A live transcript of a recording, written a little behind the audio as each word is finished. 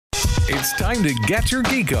It's time to Get Your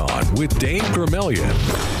Geek On with Dave Gramillion.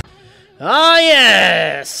 Ah,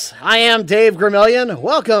 yes! I am Dave Gramillion.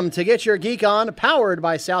 Welcome to Get Your Geek On, powered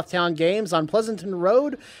by Southtown Games on Pleasanton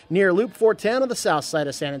Road near Loop 410 on the south side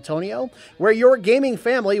of San Antonio, where your gaming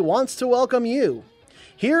family wants to welcome you.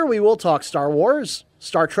 Here we will talk Star Wars,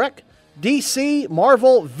 Star Trek, DC,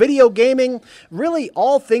 Marvel, video gaming, really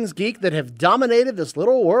all things geek that have dominated this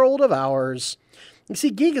little world of ours. You see,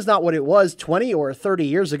 geek is not what it was 20 or 30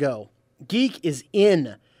 years ago. Geek is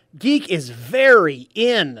in. Geek is very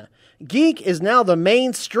in. Geek is now the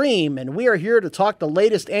mainstream, and we are here to talk the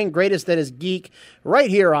latest and greatest that is geek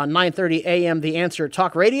right here on 9:30 a.m. The Answer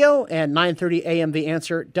Talk Radio and 9:30 a.m.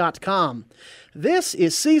 TheAnswer.com. This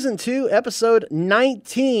is Season 2, Episode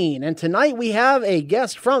 19, and tonight we have a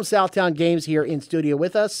guest from Southtown Games here in studio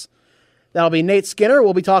with us. That'll be Nate Skinner.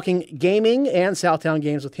 We'll be talking gaming and Southtown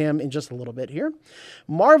Games with him in just a little bit here.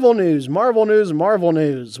 Marvel news, Marvel news, Marvel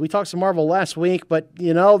news. We talked some Marvel last week, but,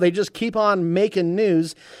 you know, they just keep on making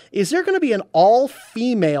news. Is there going to be an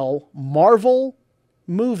all-female Marvel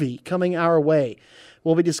movie coming our way?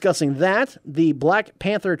 We'll be discussing that, the Black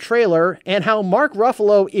Panther trailer, and how Mark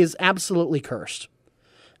Ruffalo is absolutely cursed.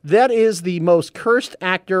 That is the most cursed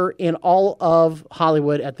actor in all of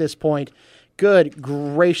Hollywood at this point. Good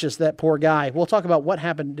gracious, that poor guy. We'll talk about what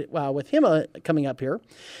happened with him coming up here.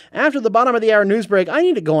 After the bottom of the hour news break, I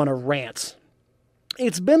need to go on a rant.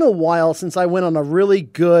 It's been a while since I went on a really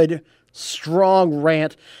good, strong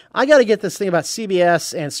rant. I got to get this thing about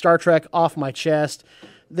CBS and Star Trek off my chest.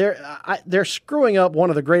 They're screwing up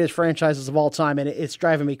one of the greatest franchises of all time, and it's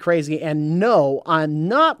driving me crazy. And no, I'm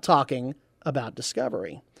not talking about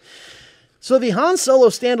Discovery. So the Han Solo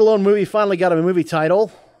standalone movie finally got a movie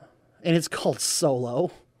title. And it's called Solo.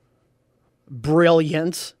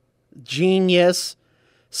 Brilliant. Genius.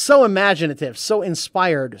 So imaginative. So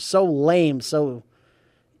inspired. So lame. So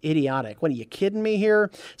idiotic. What, are you kidding me here?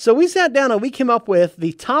 So we sat down and we came up with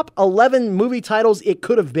the top 11 movie titles it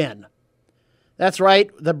could have been. That's right.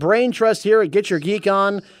 The brain trust here at Get Your Geek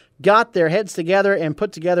On got their heads together and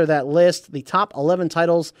put together that list, the top 11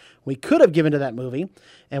 titles we could have given to that movie,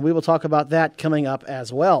 and we will talk about that coming up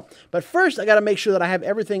as well. But first, I got to make sure that I have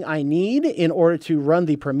everything I need in order to run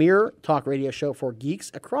the premier talk radio show for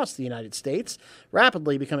geeks across the United States,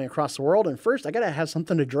 rapidly becoming across the world. And first, I got to have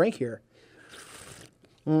something to drink here.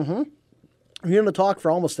 You're going to talk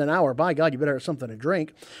for almost an hour. By God, you better have something to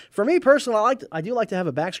drink. For me personally, I do like to have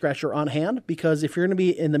a back scratcher on hand, because if you're going to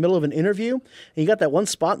be in the middle of an interview and you got that one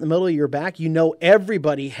spot in the middle of your back you know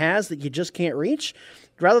everybody has that you just can't reach,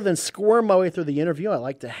 rather than squirm my way through the interview, I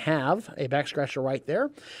like to have a back scratcher right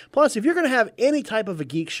there. Plus, if you're going to have any type of a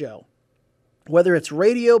geek show, whether it's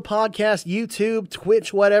radio, podcast, YouTube,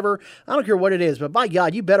 Twitch, whatever, I don't care what it is, but by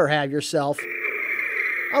God, you better have yourself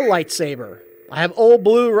a lightsaber. I have Old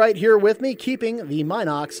Blue right here with me, keeping the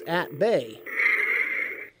Minox at bay.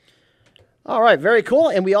 All right, very cool.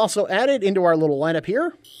 And we also added into our little lineup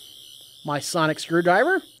here my sonic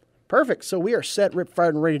screwdriver. Perfect. So we are set, ripped,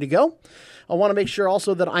 fired, and ready to go. I want to make sure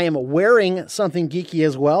also that I am wearing something geeky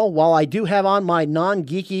as well, while I do have on my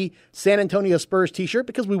non-geeky San Antonio Spurs t-shirt,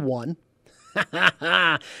 because we won.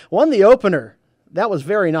 Won the opener. That was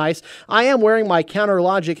very nice. I am wearing my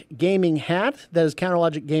Counterlogic Gaming hat. That is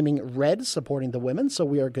Counterlogic Gaming Red, supporting the women, so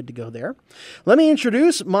we are good to go there. Let me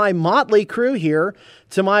introduce my motley crew here.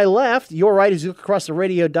 To my left, your right, as you look across the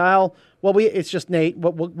radio dial, well, it's just Nate.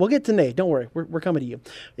 We'll get to Nate. Don't worry. We're coming to you.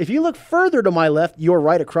 If you look further to my left, your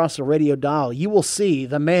right across the radio dial, you will see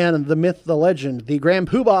the man, the myth, the legend, the Grand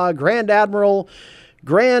Poobah, Grand Admiral,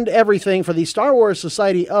 Grand everything for the Star Wars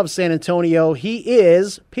Society of San Antonio. He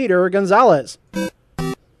is Peter Gonzalez.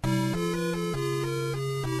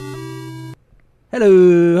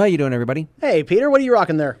 Hello, how you doing, everybody? Hey, Peter, what are you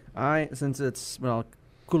rocking there? Since it's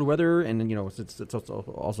cooler weather, and it's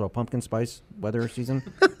also pumpkin spice weather season,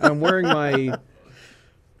 I'm wearing my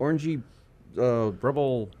orangey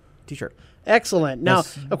Rebel t-shirt. Excellent. Now,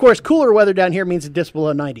 Yes. of course, cooler weather down here means it dips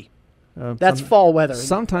below 90. That's fall weather.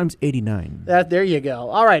 Sometimes 89. There you go.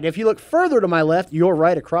 All right, if you look further to my left, your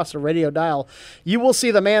right across the radio dial, you will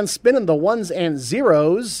see the man spinning the ones and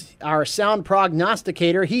zeros, our sound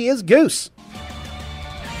prognosticator. He is Goose.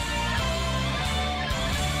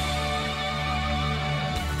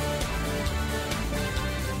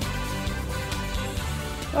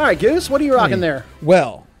 All right, Goose, what are you rocking there?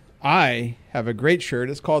 Well, I have a great shirt.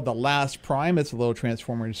 It's called The Last Prime. It's a little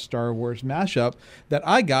Transformers Star Wars mashup that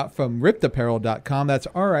I got from riptapparel.com. That's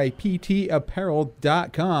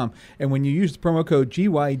RIPTapparel.com. And when you use the promo code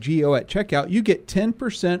GYGO at checkout, you get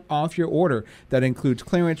 10% off your order. That includes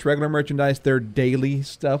clearance, regular merchandise, their daily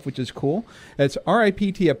stuff, which is cool. It's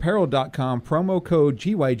RIPTapparel.com, promo code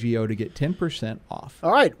GYGO to get 10% off.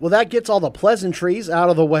 All right. Well, that gets all the pleasantries out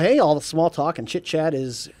of the way. All the small talk and chit-chat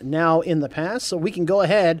is now in the past, so we can go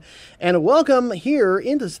ahead and welcome here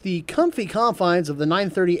into the comfy confines of the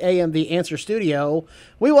 9:30 a.m. The Answer Studio.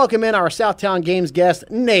 We welcome in our Southtown Games guest,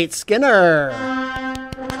 Nate Skinner.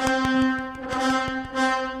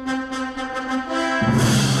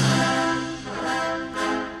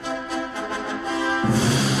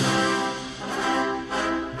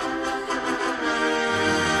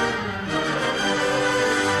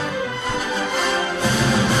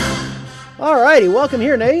 All righty, welcome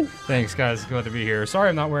here, Nate. Thanks, guys. Glad to be here. Sorry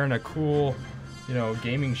I'm not wearing a cool,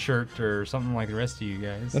 gaming shirt or something like the rest of you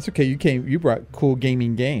guys. That's okay. You brought cool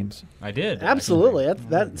gaming games. I did. Absolutely.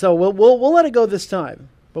 So we'll let it go this time,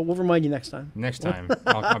 but we'll remind you next time. Next time,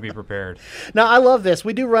 I'll be prepared. Now, I love this.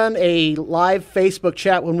 We do run a live Facebook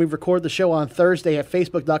chat when we record the show on Thursday at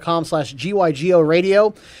facebook.com/GYGO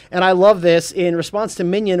radio. And I love this. In response to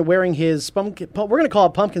Minion wearing his we're going to call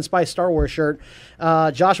it Pumpkin Spice Star Wars shirt,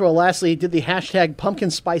 Joshua Lastly did the hashtag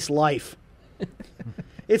Pumpkin Spice Life.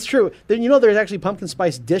 It's true. Then there's actually pumpkin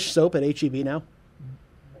spice dish soap at HEB now.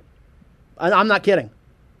 I'm not kidding.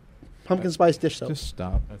 Pumpkin spice dish soap. Just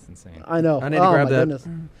stop. That's insane. I know. I need to grab that. Goodness.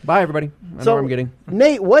 Bye, everybody. I know what I'm getting.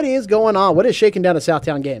 Nate, what is going on? What is shaking down at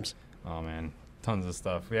Southtown Games? Oh man, tons of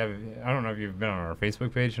stuff. I don't know if you've been on our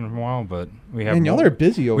Facebook page in a while, but we have. And y'all are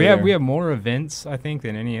busy over there. We have more events, I think,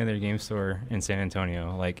 than any other game store in San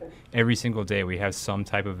Antonio. Like every single day, we have some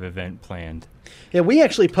type of event planned. Yeah, we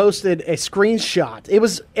actually posted a screenshot. It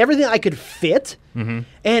was everything I could fit, and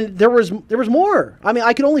there was more. I mean,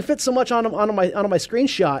 I could only fit so much on my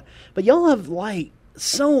screenshot, but y'all have like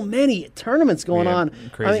so many tournaments going on.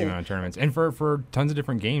 Crazy amount of tournaments, and for tons of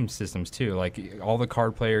different game systems too. Like all the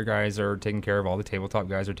card player guys are taken care of, all the tabletop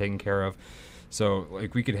guys are taken care of. So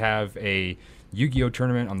like we could have a Yu-Gi-Oh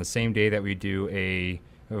tournament on the same day that we do a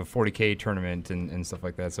 40K tournament and stuff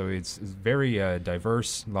like that. So it's very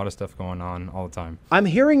diverse, a lot of stuff going on all the time. I'm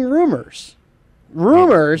hearing rumors,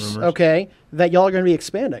 okay, that y'all are going to be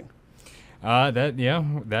expanding.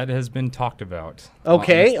 That has been talked about.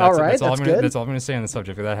 Okay, all right, that's good. That's all I'm going to say on the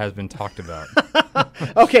subject. That has been talked about.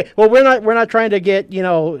 Okay, well we're not trying to get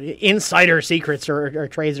insider secrets or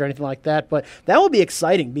trades or anything like that, but that will be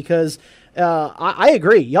exciting because I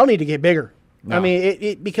agree. Y'all need to get bigger. No. I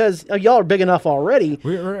mean, because y'all are big enough already,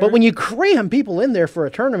 but when you cram people in there for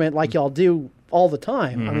a tournament like y'all do all the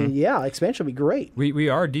time, I mean, expansion would be great. We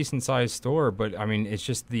are a decent-sized store, but, I mean, it's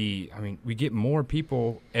just we get more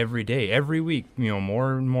people every day. Every week,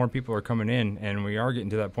 more and more people are coming in, and we are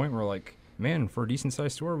getting to that point where, like, man, for a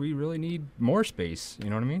decent-sized store, we really need more space.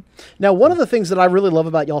 You know what I mean? Now, one of the things that I really love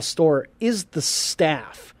about y'all's store is the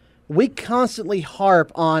staff. We constantly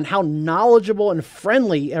harp on how knowledgeable and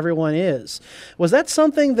friendly everyone is. Was that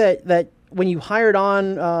something that when you hired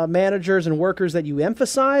on managers and workers that you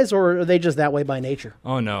emphasize, or are they just that way by nature?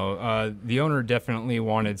 Oh, no. The owner definitely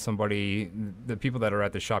wanted somebody, the people that are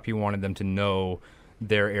at the shop, he wanted them to know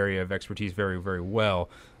their area of expertise very, very well.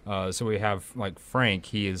 So we have, like, Frank.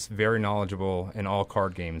 He is very knowledgeable in all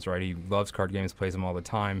card games, right? He loves card games, plays them all the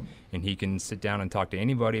time, and he can sit down and talk to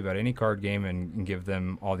anybody about any card game and give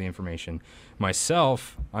them all the information.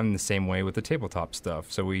 Myself, I'm the same way with the tabletop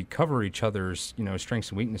stuff. So we cover each other's, strengths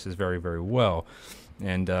and weaknesses very, very well.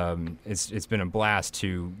 And it's been a blast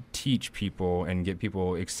to teach people and get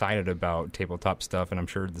people excited about tabletop stuff, and I'm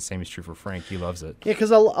sure the same is true for Frank. He loves it. Yeah, because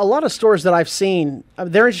a lot of stores that I've seen,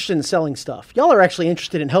 they're interested in selling stuff. Y'all are actually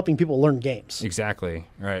interested in helping people learn games. Exactly.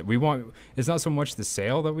 Right. It's not so much the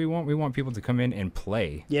sale that we want. We want people to come in and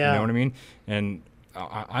play. Yeah. You know what I mean? And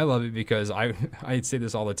I love it because I say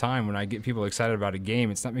this all the time when I get people excited about a game.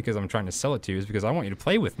 It's not because I'm trying to sell it to you. It's because I want you to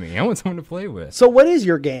play with me. I want someone to play with. So what is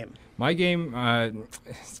your game? My game,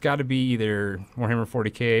 it's got to be either Warhammer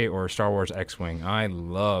 40K or Star Wars X-Wing. I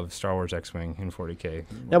love Star Wars X-Wing in 40K.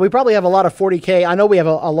 Now, we probably have a lot of 40K. I know we have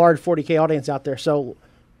a large 40K audience out there, so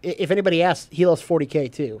if anybody asks, he loves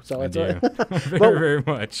 40K too. So I it's do. Very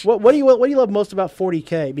much. What do you love most about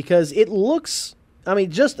 40K? Because it looks, I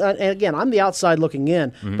mean, and again, I'm the outside looking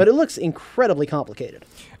in, but it looks incredibly complicated.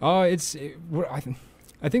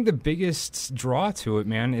 I think the biggest draw to it,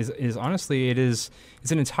 man, is honestly it's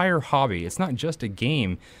an entire hobby. It's not just a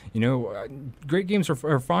game. Great games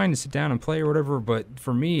are fine to sit down and play or whatever, but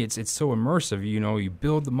for me, it's so immersive. You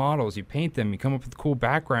build the models, you paint them, you come up with cool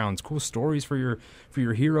backgrounds, cool stories for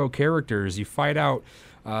your hero characters. You fight out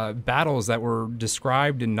battles that were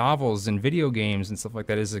described in novels and video games and stuff like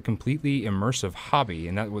that. Is a completely immersive hobby,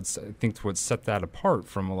 and that would I think what set that apart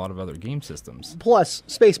from a lot of other game systems. Plus,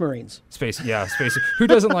 Space Marines. Space. Who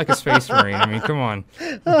doesn't like a Space Marine? I mean, come on.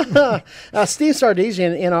 Steve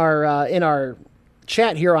Sardesian in our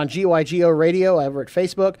chat here on GYGO Radio over at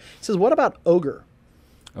Facebook says, "What about Ogre?"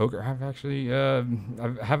 Ogre. I've actually I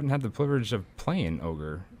haven't had the privilege of playing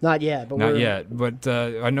Ogre. Not yet. But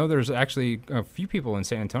I know there's actually a few people in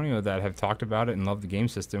San Antonio that have talked about it and love the game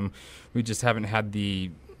system. We just haven't had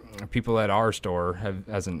the people at our store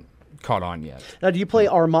hasn't caught on yet. Now, do you play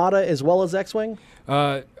Armada as well as X-Wing?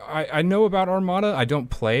 I know about Armada. I don't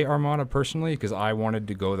play Armada personally because I wanted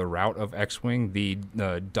to go the route of X-Wing. The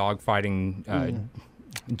dogfighting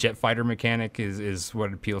jet fighter mechanic is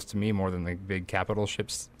what appeals to me more than the big capital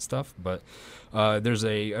ships stuff. But there's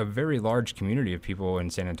a very large community of people in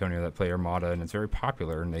San Antonio that play Armada, and it's very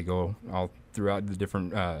popular, and they go all throughout the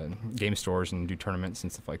different game stores and do tournaments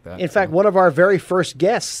and stuff like that. In fact, one of our very first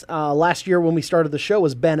guests last year when we started the show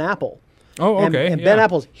was Ben Apple. Oh, okay. And Ben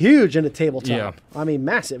Apple's huge into tabletop. Yeah. I mean,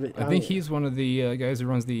 massive. I think he's one of the guys who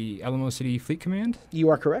runs the Alamo City Fleet Command. You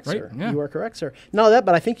are correct, right? sir. Yeah. You are correct, sir. Not that,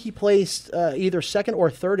 but I think he placed either second or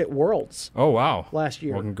third at Worlds. Oh, wow. Last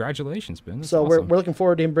year. Well, congratulations, Ben. That's so awesome. we're looking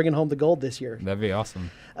forward to him bringing home the gold this year. That'd be awesome.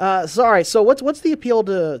 So, all right. So what's the appeal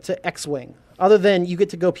to X-Wing? Other than you get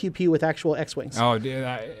to go pew pew with actual X-Wings. Oh, dude,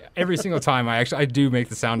 every single time I do make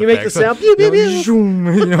the sound you effects. You make the sound pew pew pew. Zoom,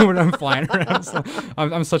 when I'm flying around. So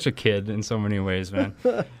I'm such a kid in so many ways, man.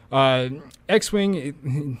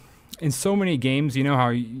 X-Wing, in so many games, you know how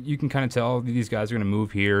you can kind of tell these guys are going to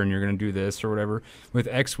move here and you're going to do this or whatever. With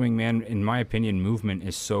X-Wing, man, in my opinion, movement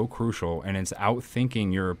is so crucial, and it's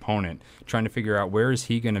outthinking your opponent, trying to figure out where is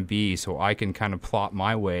he going to be so I can kind of plot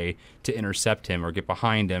my way to intercept him or get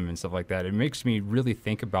behind him and stuff like that. It makes me really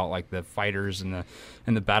think about like the fighters and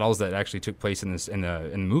the battles that actually took place in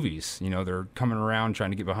the movies. They're coming around trying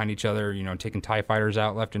to get behind each other, taking TIE fighters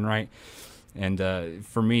out left and right. And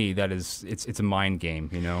for me, it's a mind game,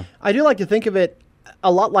 I do like to think of it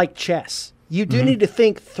a lot like chess. You do need to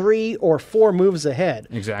think 3 or 4 moves ahead.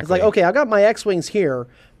 Exactly. It's like, okay, I got my X-Wings here,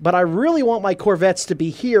 but I really want my Corvettes to be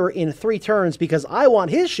here in 3 turns because I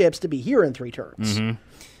want his ships to be here in 3 turns. Mm-hmm.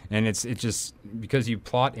 And it's just because you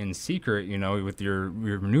plot in secret, with your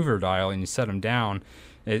maneuver dial and you set them down.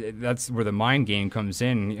 That's where the mind game comes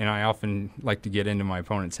in. And I often like to get into my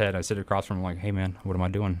opponent's head. I sit across from him like, hey, man, what am I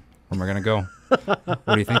doing? Where am I going to go? What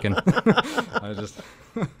are you thinking?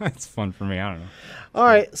 It's fun for me. I don't know. All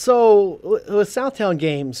right. So with Southtown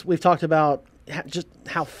Games, we've talked about just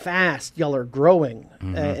how fast y'all are growing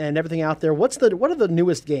and everything out there. What are the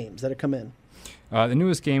newest games that have come in? The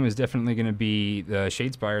newest game is definitely going to be the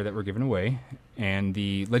Shadespire that we're giving away, and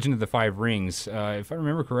the Legend of the Five Rings. If I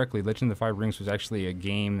remember correctly, Legend of the Five Rings was actually a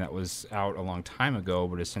game that was out a long time ago,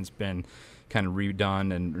 but has since been kind of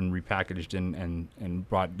redone and repackaged and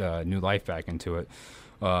brought new life back into it.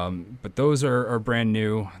 But those are brand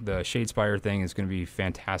new. The Shadespire thing is going to be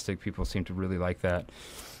fantastic. People seem to really like that.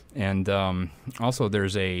 And also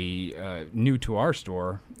there's a new to our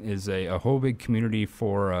store is a whole big community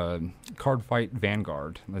for Card Fight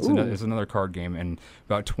Vanguard. It's another card game, and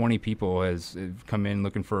about 20 people have come in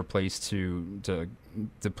looking for a place to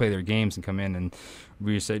play their games and come in, and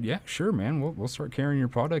we said, yeah, sure, man, we'll start carrying your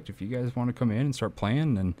product if you guys want to come in and start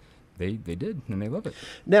playing, and they did, and they love it.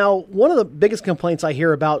 Now, one of the biggest complaints I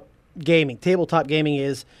hear about gaming, tabletop gaming,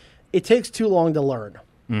 is it takes too long to learn.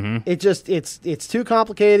 Mm-hmm. It's too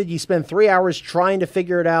complicated. You spend 3 hours trying to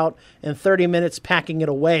figure it out and 30 minutes packing it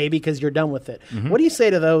away because you're done with it. Mm-hmm. What do you say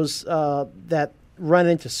to those that run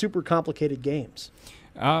into super complicated games?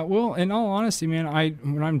 Well, in all honesty, man,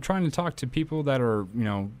 when I'm trying to talk to people that are,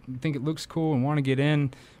 think it looks cool and want to get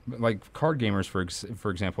in, like card gamers,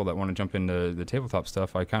 for example, that want to jump into the tabletop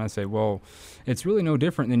stuff, I kind of say, well, it's really no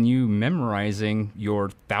different than you memorizing your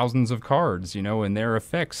thousands of cards, and their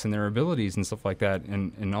effects and their abilities and stuff like that.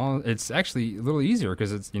 And all, it's actually a little easier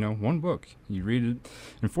because it's, one book. You read it,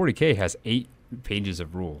 and 40K has 8 pages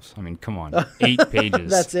of rules. I mean, come on, 8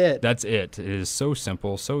 pages. That's it. That's it. It is so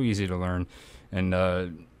simple, so easy to learn.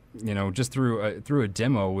 And, just through a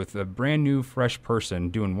demo with a brand new, fresh person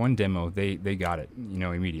doing one demo, they got it,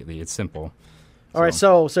 immediately. It's simple. All right,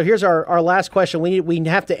 so here's our last question. We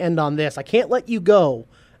have to end on this. I can't let you go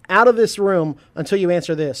out of this room until you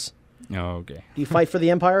answer this. Oh, okay. Do you fight for the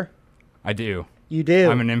Empire? I do. You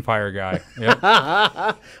do. I'm an Empire guy.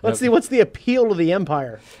 Yep. What's the appeal to the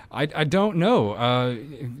Empire? I don't know.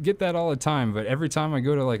 Get that all the time, but every time I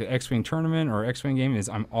go to like an X-Wing tournament or X-Wing game,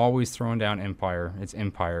 I'm always throwing down Empire. It's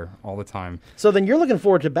Empire all the time. So then you're looking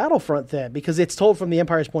forward to Battlefront then, because it's told from the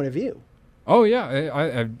Empire's point of view. Oh yeah,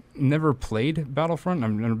 I've never played Battlefront.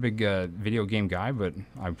 I'm not a big video game guy, but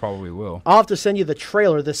I probably will. I'll have to send you the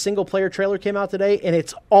trailer. The single-player trailer came out today, and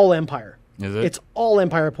it's all Empire. Is it? It's all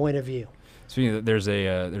Empire point of view. Speaking of, there's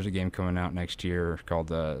a game coming out next year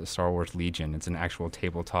called Star Wars Legion. It's an actual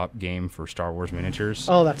tabletop game for Star Wars miniatures.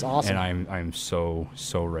 Oh, that's awesome! And I'm so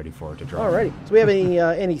ready for it to drop. Alrighty. So we have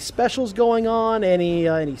any specials going on?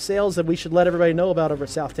 Any sales that we should let everybody know about over at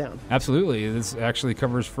Southtown? Absolutely. This actually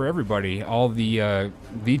covers for everybody. All the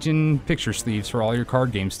Legion picture sleeves for all your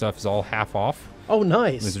card game stuff is all half off. Oh,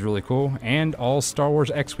 nice. This is really cool. And all Star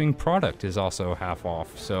Wars X-Wing product is also half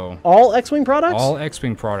off. So all X-Wing products? All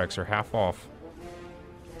X-Wing products are half off.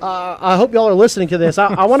 I hope y'all are listening to this.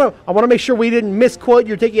 I want to make sure we didn't misquote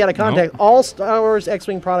you or take you out of context. Nope. All Star Wars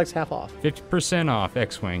X-Wing products half off. 50% off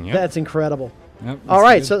X-Wing. Yep. That's incredible. Yep, all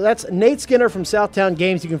right, good. so that's Nate Skinner from Southtown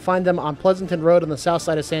Games. You can find them on Pleasanton Road on the south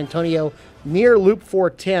side of San Antonio, near Loop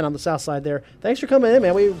 410 on the south side there. Thanks for coming in,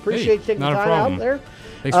 man. We appreciate you taking the time out there.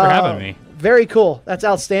 Thanks for having me. Very cool. That's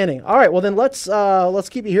outstanding. All right, well then let's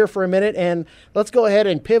keep you here for a minute, and let's go ahead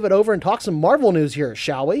and pivot over and talk some Marvel news here,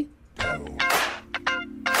 shall we?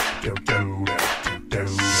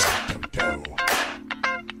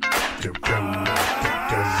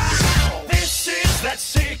 This is that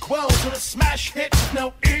sequel to the smash hit with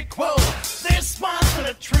no equal. This one's for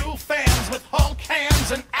the true fans with Hulk hands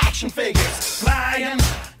and action figures. Flying,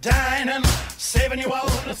 dining, saving you all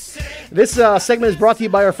the city. This segment is brought to you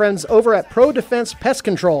by our friends over at Pro Defense Pest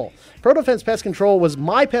Control. Pro Defense Pest Control was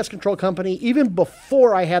my pest control company even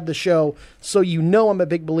before I had the show, so you know I'm a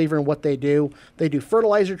big believer in what they do. They do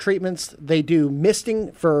fertilizer treatments. They do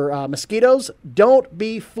misting for mosquitoes. Don't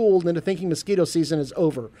be fooled into thinking mosquito season is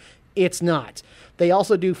over. It's not. They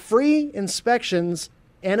also do free inspections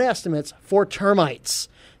and estimates for termites.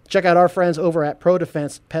 Check out our friends over at Pro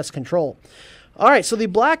Defense Pest Control. All right, so the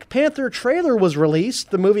Black Panther trailer was released.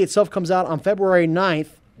 The movie itself comes out on February 9th.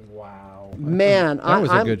 Wow. Man, That was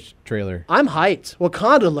a good trailer. I'm hyped.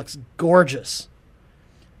 Wakanda looks gorgeous.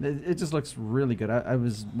 It just looks really good. I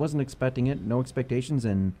wasn't expecting it. No expectations,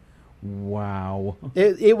 and wow.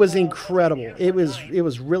 It was incredible. It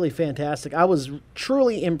was really fantastic. I was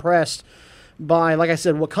truly impressed by, like I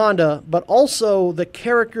said, Wakanda, but also the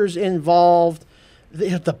characters involved.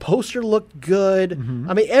 The poster looked good. Mm-hmm.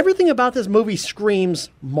 I mean, everything about this movie screams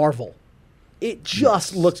Marvel. It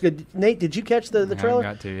just looks good. Nate, did you catch the trailer? I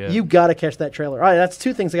haven't got to yet. You got to catch that trailer. All right, that's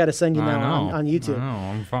two things I got to send you now on YouTube.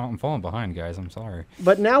 I know. I'm falling behind, guys. I'm sorry.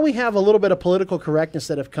 But now we have a little bit of political correctness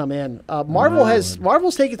that have come in.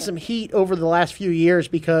 Marvel's taken some heat over the last few years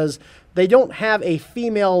because they don't have a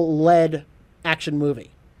female-led action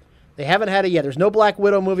movie. They haven't had it yet. There's no Black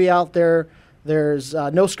Widow movie out there. There's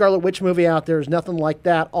no Scarlet Witch movie out there. There's nothing like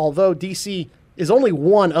that. Although DC is only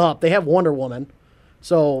one up. They have Wonder Woman.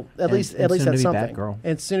 So at least that's something. Batgirl.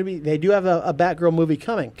 And soon to be, they do have a Batgirl movie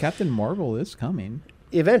coming. Captain Marvel is coming.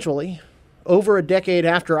 Eventually, over a decade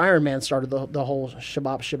after Iron Man started the whole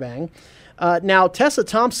shebang. Now, Tessa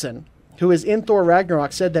Thompson, who is in Thor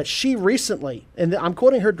Ragnarok, said that she recently, and I'm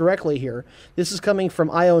quoting her directly here, this is coming from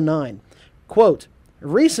IO9, quote,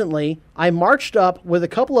 "Recently, I marched up with a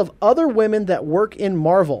couple of other women that work in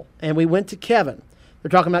Marvel, and we went to Kevin." They're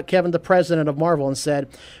talking about Kevin, the president of Marvel, and said,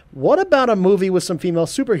 "What about a movie with some female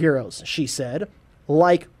superheroes?" She said,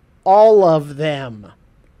 "Like all of them."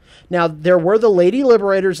 Now, there were the Lady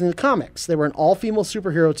Liberators in the comics. They were an all-female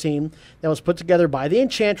superhero team that was put together by the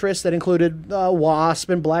Enchantress that included Wasp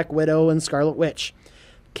and Black Widow and Scarlet Witch.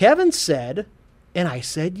 Kevin said, and I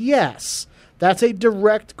said yes. That's a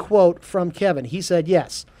direct quote from Kevin. He said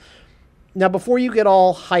yes. Now, before you get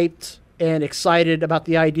all hyped and excited about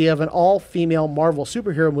the idea of an all-female Marvel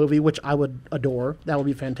superhero movie, which I would adore. That would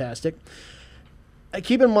be fantastic.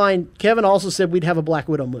 Keep in mind, Kevin also said we'd have a Black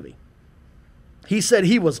Widow movie. He said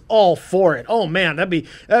he was all for it. Oh man, that'd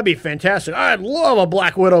be fantastic. I'd love a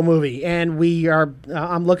Black Widow movie. And we are.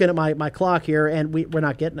 I'm looking at my clock here, and we're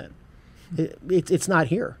not getting it. It's not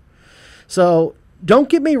here. So don't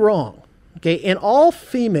get me wrong. Okay, an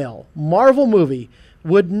all-female Marvel movie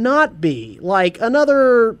would not be like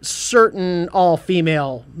another certain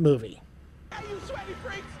all-female movie. Hey, you sweaty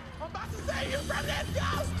freaks! I'm about to save you from this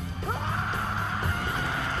ghost!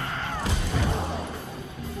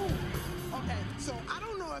 Okay, so I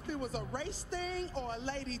don't know if it was a race thing or a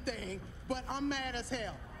lady thing, but I'm mad as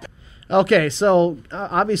hell. Okay, so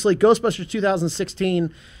obviously Ghostbusters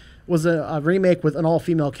 2016 was a remake with an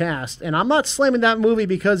all-female cast. And I'm not slamming that movie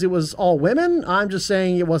because it was all women. I'm just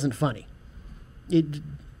saying it wasn't funny.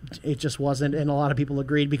 It just wasn't, and a lot of people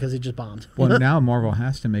agreed because it just bombed. Well, now Marvel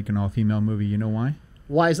has to make an all-female movie. You know why?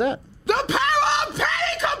 Why is that? The power of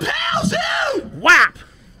pain compels you! Whap!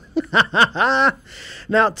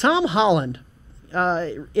 Now, Tom Holland,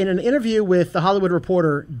 in an interview with The Hollywood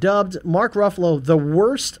Reporter, dubbed Mark Ruffalo the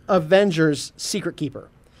worst Avengers secret keeper.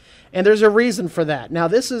 And there's a reason for that. Now,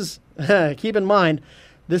 this is, keep in mind,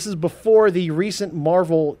 this is before the recent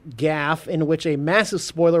Marvel gaffe in which a massive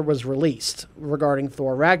spoiler was released regarding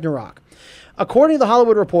Thor Ragnarok. According to The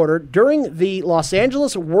Hollywood Reporter, during the Los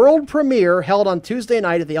Angeles world premiere held on Tuesday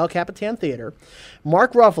night at the El Capitan Theater,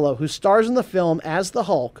 Mark Ruffalo, who stars in the film as the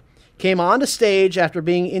Hulk, came onto stage after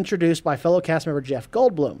being introduced by fellow cast member Jeff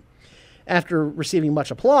Goldblum. After receiving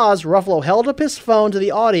much applause, Ruffalo held up his phone to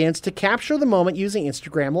the audience to capture the moment using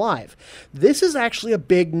Instagram Live. This is actually a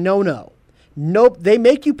big no-no. Nope, they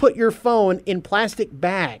make you put your phone in plastic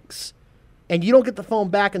bags, and you don't get the phone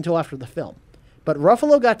back until after the film. But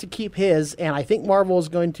Ruffalo got to keep his, and I think Marvel is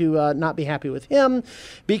going to not be happy with him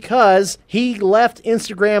because he left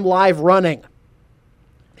Instagram Live running.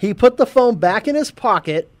 He put the phone back in his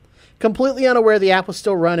pocket, completely unaware the app was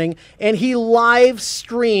still running, and he live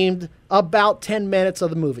streamed about 10 minutes of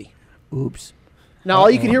the movie. Oops. Now,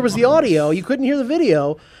 all you could hear was the audio. You couldn't hear the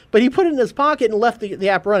video, but he put it in his pocket and left the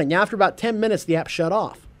app running. Now, after about 10 minutes, the app shut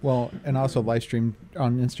off. Well, and also live stream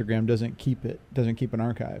on Instagram doesn't keep an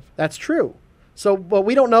archive. That's true. So, well,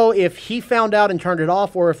 we don't know if he found out and turned it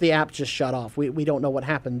off or if the app just shut off. We don't know what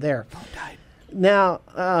happened there. Phone died.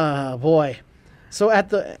 Now, boy. So at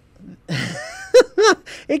the...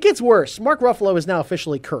 It gets worse. Mark Ruffalo is now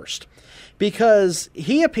officially cursed because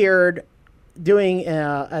he appeared doing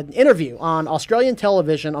an interview on Australian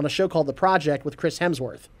television on a show called The Project with Chris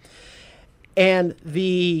Hemsworth. And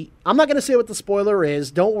I'm not going to say what the spoiler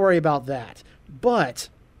is. Don't worry about that. But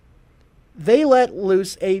they let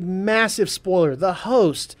loose a massive spoiler. The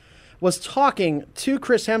host was talking to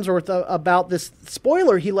Chris Hemsworth about this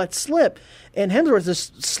spoiler he let slip. And Hemsworth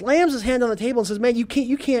just slams his hand on the table and says, "Man, you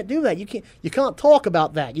can't do that. You can't talk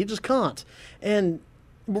about that. You just can't." And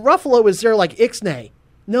Ruffalo is there like, "Ixnay.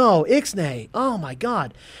 No, Ixnay. Oh my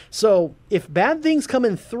God." So if bad things come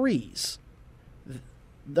in threes,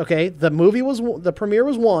 okay, the premiere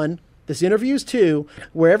was 1, this interview is 2.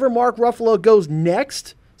 Wherever Mark Ruffalo goes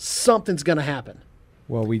next, something's gonna happen.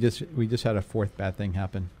 Well, we just had a 4th bad thing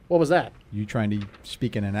happen. What was that? You trying to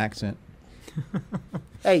speak in an accent.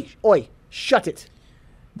 Hey, oi, shut it.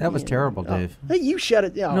 That was terrible, Dave. Hey, you shut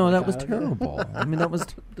it. Oh, No, my that God, was okay. terrible. I mean, that was...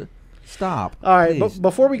 Stop. All right, please.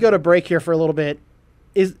 before we go to break here for a little bit,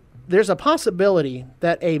 there's a possibility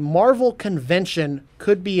that a Marvel convention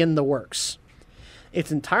could be in the works.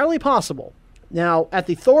 It's entirely possible. Now, at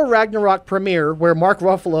the Thor Ragnarok premiere, where Mark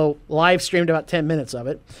Ruffalo live streamed about 10 minutes of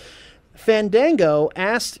it, Fandango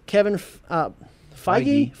asked Kevin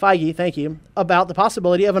Feige, thank you, about the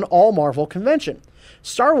possibility of an all-Marvel convention.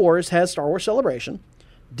 Star Wars has Star Wars Celebration.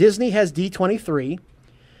 Disney has D23.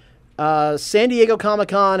 San Diego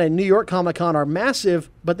Comic-Con and New York Comic-Con are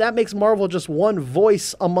massive, but that makes Marvel just one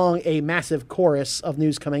voice among a massive chorus of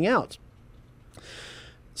news coming out.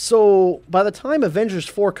 So by the time Avengers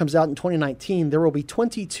 4 comes out in 2019, there will be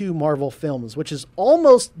 22 Marvel films, which is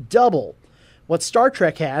almost double what Star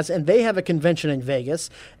Trek has, and they have a convention in Vegas,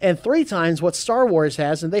 and 3 times what Star Wars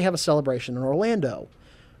has, and they have a celebration in Orlando.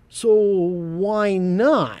 So why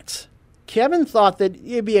not? Kevin thought that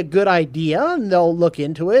it'd be a good idea, and they'll look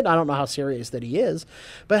into it. I don't know how serious that he is.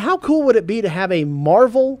 But how cool would it be to have a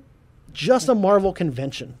Marvel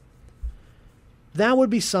convention? That would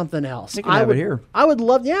be something else. We can have it here. I would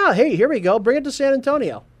love, yeah, hey, here we go. Bring it to San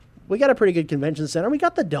Antonio. We got a pretty good convention center. We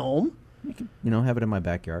got the Dome. You can, have it in my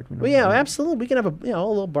backyard. Well, yeah, absolutely. We can have a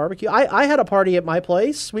little barbecue. I had a party at my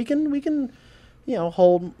place. We can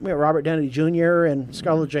hold Robert Downey Jr. and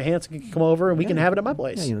Scarlett Johansson can come over and we can have it at my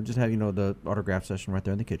place. Yeah, just have the autograph session right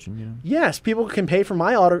there in the kitchen. Yes, people can pay for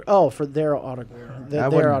my autograph. Oh, for their autograph.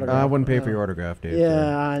 I wouldn't pay for your autograph, Dave.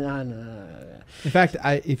 Yeah, I know. In fact,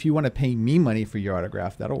 if you want to pay me money for your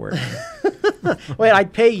autograph, that'll work. Wait,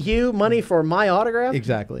 I'd pay you money for my autograph?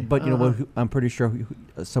 Exactly. But you know what? I'm pretty sure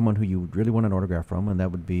someone who you would really want an autograph from, and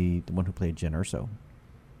that would be the one who played Jen Erso.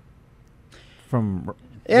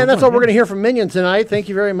 And that's all we're going to hear from Minion tonight. Thank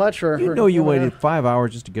you very much for. You know, you waited 5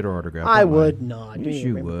 hours just to get her autograph. I would not. Yes,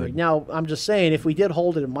 you would. Now, I'm just saying, if we did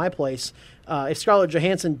hold it in my place, if Scarlett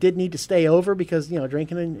Johansson did need to stay over because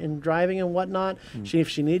drinking and driving and whatnot, if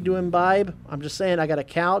she needed to imbibe, I'm just saying, I got a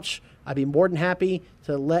couch. I'd be more than happy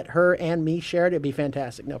to let her and me share it. It'd be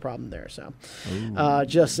fantastic. No problem there. So,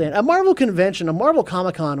 just saying, a Marvel convention, a Marvel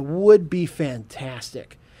Comic-Con would be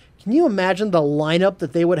fantastic. Can you imagine the lineup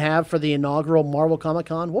that they would have for the inaugural Marvel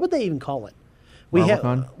Comic-Con? What would they even call it?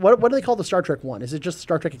 MarvelCon? What do they call the Star Trek one? Is it just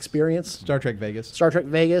Star Trek Experience? Star Trek Vegas. Star Trek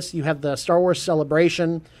Vegas. You have the Star Wars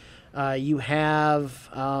Celebration. You have,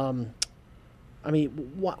 what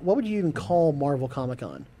would you even call Marvel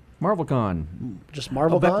Comic-Con? MarvelCon. Just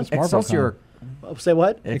MarvelCon? Excelsior. Oh, say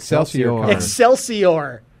what? Excelsior.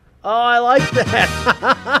 Excelsior. Oh, I like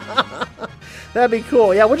that. That'd be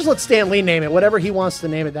cool. Yeah, we'll just let Stan Lee name it. Whatever he wants to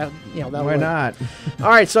name it. Why not? All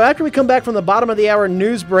right, so after we come back from the bottom of the hour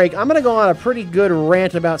news break, I'm going to go on a pretty good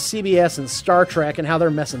rant about CBS and Star Trek and how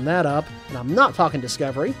they're messing that up. And I'm not talking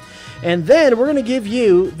Discovery. And then we're going to give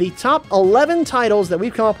you the top 11 titles that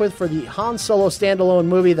we've come up with for the Han Solo standalone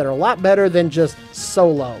movie that are a lot better than just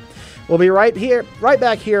Solo. We'll be right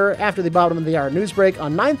back here after the bottom of the hour news break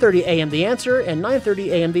on 9:30 a.m. The Answer and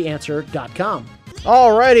 930amtheanswer.com.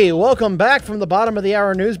 Alrighty, welcome back from the bottom of the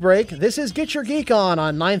hour news break. This is Get Your Geek On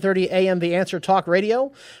 9:30 a.m. The Answer Talk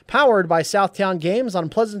Radio, powered by Southtown Games on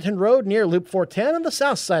Pleasanton Road near Loop 410 on the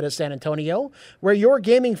south side of San Antonio, where your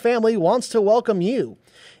gaming family wants to welcome you.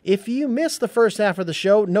 If you missed the first half of the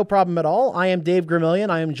show, no problem at all. I am Dave Gramillion.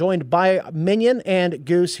 I am joined by Minion and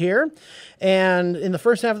Goose here. And in the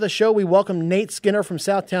first half of the show, we welcome Nate Skinner from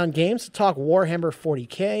Southtown Games to talk Warhammer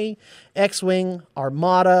 40K, X-Wing,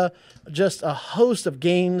 Armada, just a host of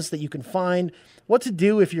games that you can find, what to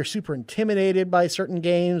do if you're super intimidated by certain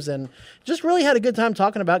games, and just really had a good time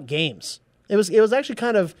talking about games. It was actually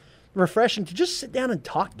kind of refreshing to just sit down and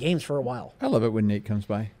talk games for a while. I love it when Nate comes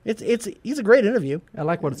by. He's a great interview. I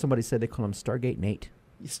like what somebody said. They call him Stargate Nate.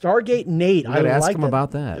 Stargate Nate. I gotta ask him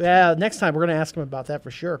about that. Yeah, next time we're going to ask him about that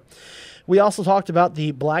for sure. We also talked about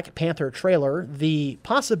the Black Panther trailer, the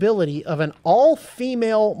possibility of an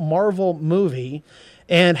all-female Marvel movie,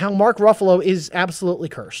 and how Mark Ruffalo is absolutely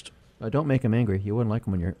cursed. Don't make him angry. You wouldn't like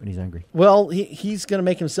him when he's angry. Well, he's going to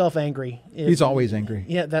make himself angry. He's always angry.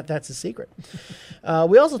 Yeah, that's his secret.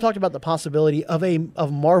 We also talked about the possibility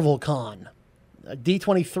of Marvel Con.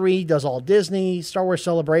 D23 does all Disney. Star Wars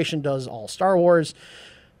Celebration does all Star Wars.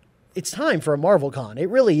 It's time for a Marvel Con. It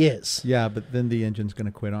really is. Yeah, but then the engine's going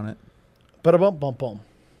to quit on it. Ba-da-bum-bum-bum.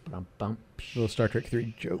 Bum. Little Star Trek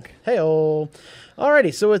 3 joke. Hey-oh.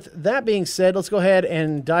 Alrighty, so with that being said, let's go ahead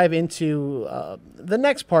and dive into the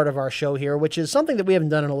next part of our show here, which is something that we haven't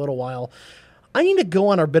done in a little while. I need to go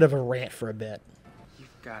on a bit of a rant for a bit. You've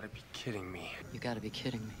got to be kidding me. You gotta be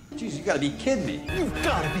kidding me. Jeez, you gotta be kidding me. You've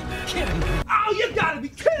got to be kidding me. Oh, you got to be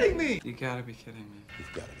kidding me. You got to be kidding me.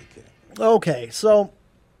 You've gotta be kidding me. Okay, so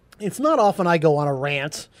it's not often I go on a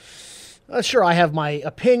rant. Sure, I have my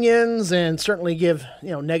opinions and certainly give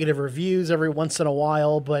negative reviews every once in a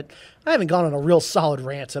while, but I haven't gone on a real solid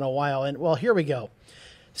rant in a while. And well, here we go.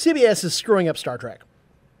 CBS is screwing up Star Trek.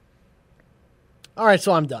 All right,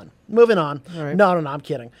 so I'm done. Moving on. All right. No, I'm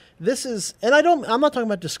kidding. This is, and I'm not talking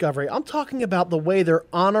about Discovery. I'm talking about the way they're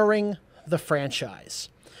honoring the franchise.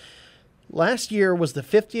 Last year was the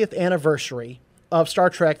 50th anniversary of Star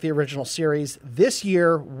Trek, the original series. This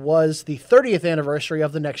year was the 30th anniversary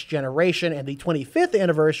of The Next Generation and the 25th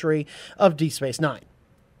anniversary of Deep Space Nine.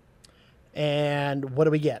 And what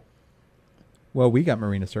do we get? Well, we got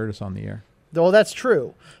Marina Sirtis on the air. Oh, that's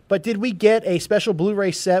true. But did we get a special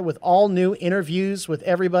Blu-ray set with all new interviews with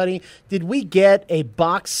everybody? Did we get a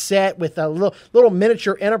box set with a little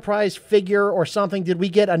miniature Enterprise figure or something? Did we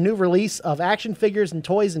get a new release of action figures and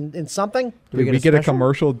toys and something? Did we get a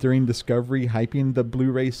commercial during Discovery hyping the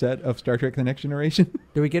Blu-ray set of Star Trek The Next Generation?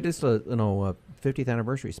 Did we get this 50th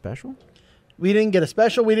anniversary special? We didn't get a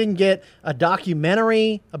special. We didn't get a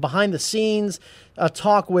documentary, a behind the scenes, a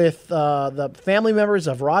talk with the family members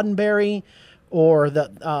of Roddenberry, or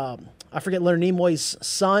I forget Leonard Nimoy's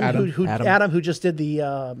son, Adam. who just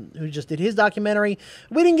did his documentary.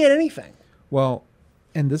 We didn't get anything. Well,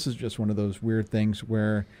 and this is just one of those weird things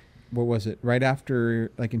where, what was it? Right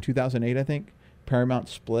after, like in 2008, I think, Paramount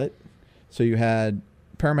split. So you had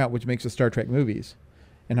Paramount, which makes the Star Trek movies,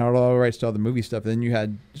 and had all the rights to all the movie stuff. Then you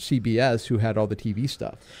had CBS, who had all the TV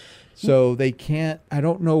stuff. So they can't, I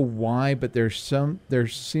don't know why, but there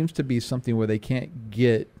seems to be something where they can't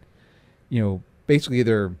get, basically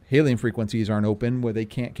their hailing frequencies aren't open, where they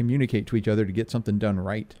can't communicate to each other to get something done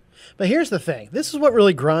right. But here's the thing. This is what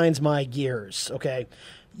really grinds my gears, okay?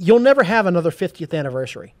 You'll never have another 50th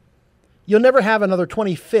anniversary. You'll never have another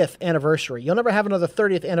 25th anniversary. You'll never have another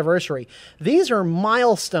 30th anniversary. These are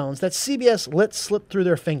milestones that CBS let slip through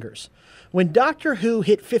their fingers. When Doctor Who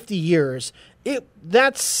hit 50 years,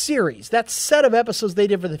 that series, that set of episodes they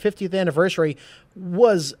did for the 50th anniversary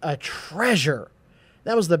was a treasure.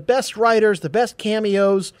 That was the best writers, the best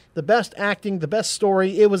cameos, the best acting, the best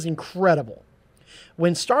story. It was incredible.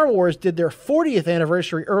 When Star Wars did their 40th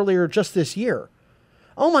anniversary earlier just this year,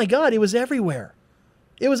 oh my God, it was everywhere.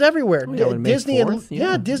 It was everywhere. Oh, yeah, Disney May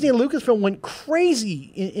 4th, and Disney and Lucasfilm went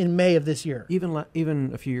crazy in May of this year.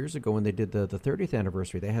 Even a few years ago when they did the 30th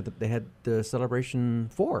anniversary, they had the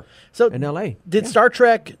Celebration 4 in L.A. Did Star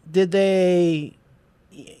Trek? Did they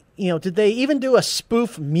even do a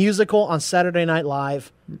spoof musical on Saturday Night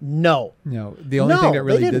Live? No. No. The only thing that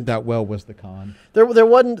really did that well was the con. There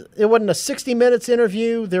wasn't a 60 Minutes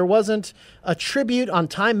interview. There wasn't a tribute on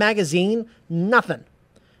Time Magazine. Nothing.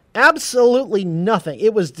 Absolutely nothing.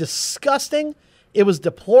 It was disgusting. It was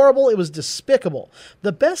deplorable. It was despicable.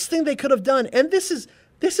 The best thing they could have done, and this is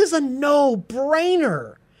a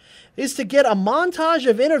no-brainer, is to get a montage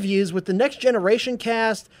of interviews with the Next Generation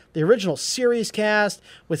cast, the original series cast,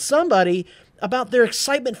 with somebody about their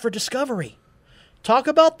excitement for Discovery. Talk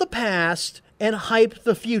about the past and hype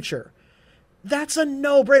the future. That's a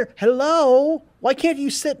no-brainer. Hello? Why can't you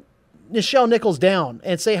sit Nichelle Nichols down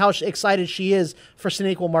and say how excited she is for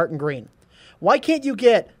Sonequa Martin Green? Why can't you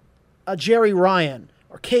get Jerry Ryan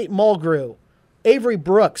or Kate Mulgrew, Avery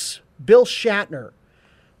Brooks, Bill Shatner?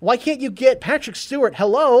 Why can't you get Patrick Stewart?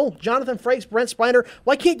 Hello, Jonathan Frakes, Brent Spiner.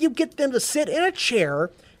 Why can't you get them to sit in a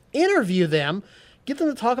chair, interview them, get them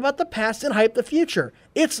to talk about the past and hype the future?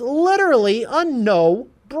 It's literally a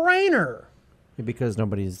no-brainer. Because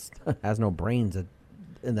nobody's has no brains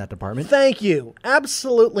in that department. Thank you.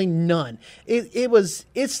 Absolutely none.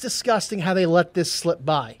 It's disgusting how they let this slip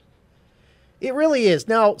by. It really is.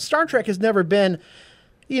 Now, Star Trek has never been,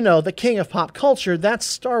 the king of pop culture. That's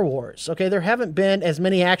Star Wars. Okay, there haven't been as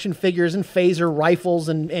many action figures and phaser rifles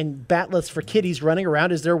and batlets for kiddies running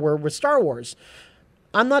around as there were with Star Wars.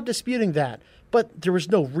 I'm not disputing that. But there was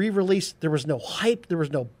no re-release. There was no hype. There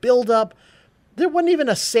was no build-up. There wasn't even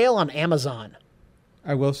a sale on Amazon.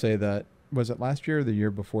 I will say that, was it last year or the year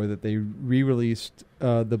before, that they re-released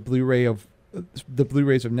the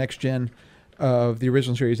Blu-rays of Next Gen of the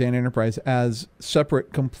original series and Enterprise as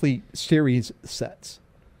separate, complete series sets.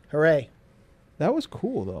 Hooray! That was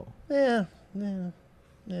cool, though. Yeah.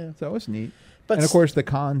 So that was neat. But and of course,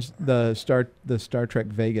 the Star Trek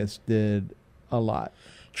Vegas did a lot.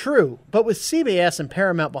 True, but with CBS and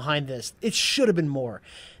Paramount behind this, it should have been more.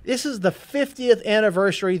 This is the 50th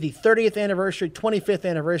anniversary, the 30th anniversary, 25th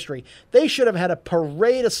anniversary. They should have had a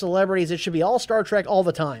parade of celebrities. It should be all Star Trek all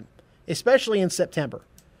the time, especially in September.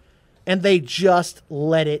 And they just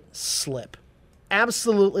let it slip.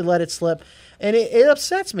 Absolutely let it slip. And it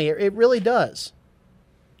upsets me. It really does.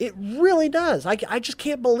 It really does. I just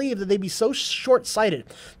can't believe that they'd be so short-sighted.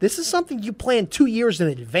 This is something you plan 2 years in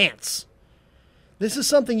advance. This is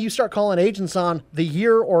something you start calling agents on the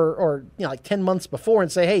year or like 10 months before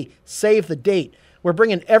and say, hey, save the date. We're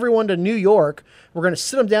bringing everyone to New York. We're going to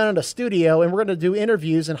sit them down in a studio and we're going to do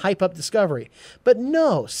interviews and hype up Discovery. But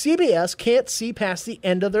no, CBS can't see past the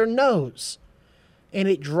end of their nose. And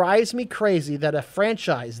it drives me crazy that a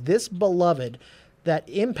franchise this beloved that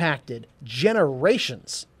impacted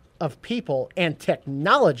generations of people and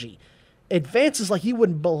technology advances like you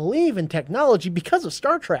wouldn't believe in technology because of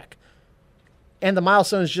Star Trek. And the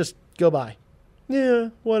milestones just go by. Yeah,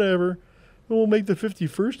 whatever. We'll make the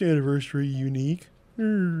 51st anniversary unique.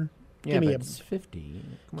 Yeah, but it's 50.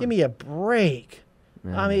 Give me a break.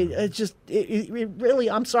 I mean, it really,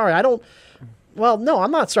 I'm sorry. Well, no, I'm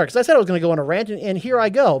not sorry, because I said I was going to go on a rant, and here I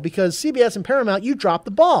go, because CBS and Paramount, you dropped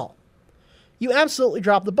the ball. You absolutely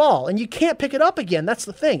dropped the ball, and you can't pick it up again. That's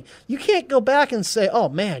the thing. You can't go back and say, oh,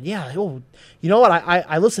 man, yeah, you know what?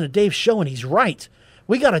 I listened to Dave's show, and he's right.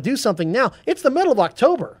 We got to do something now. It's the middle of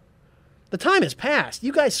October. The time has passed.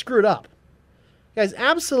 You guys screwed up. You guys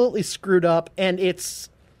absolutely screwed up, and it's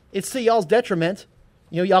to y'all's detriment.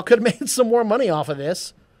 Y'all could have made some more money off of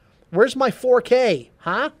this. Where's my 4K,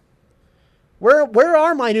 huh? Where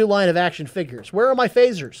are my new line of action figures? Where are my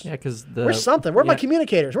phasers? Yeah, because where's something? Where are my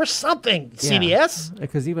communicators? Where's something? CBS?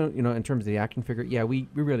 Because even in terms of the action figure, we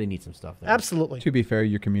really need some stuff there. Absolutely. To be fair,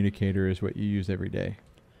 your communicator is what you use every day.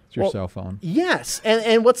 It's your cell phone. Yes,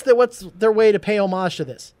 and what's their way to pay homage to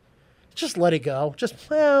this? Just let it go. Just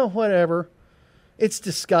whatever. It's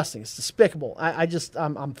disgusting. It's despicable.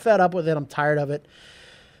 I'm fed up with it. I'm tired of it.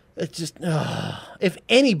 It's just, if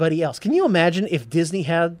anybody else, can you imagine if Disney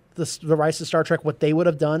had the rights to Star Trek, what they would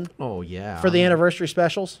have done Oh yeah. for the anniversary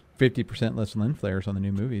specials? 50% less lens flares on the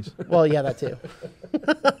new movies. Well, yeah, that too.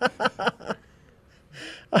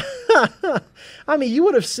 I mean, you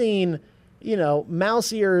would have seen,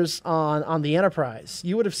 mouse ears on the Enterprise.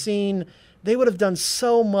 You would have seen, they would have done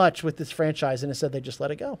so much with this franchise, and instead they just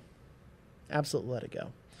let it go. Absolutely let it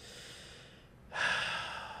go.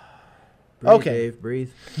 Breathe, Okay. Dave,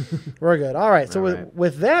 breathe. We're good. All right. So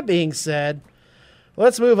with that being said,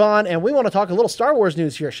 let's move on, and we want to talk a little Star Wars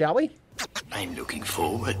news here, shall we? I'm looking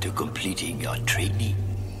forward to completing your training.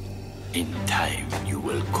 In time, you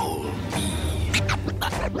will call me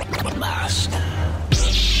Master.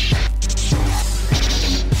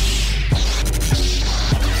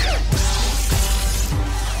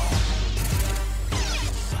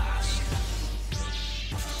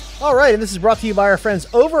 All right, and this is brought to you by our friends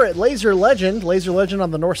over at Laser Legend. Laser Legend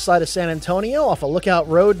on the north side of San Antonio off a Lookout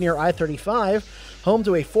Road near I-35. Home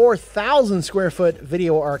to a 4,000 square foot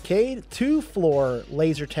video arcade, 2-floor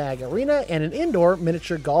laser tag arena, and an indoor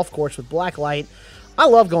miniature golf course with black light. I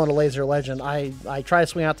love going to Laser Legend. I try to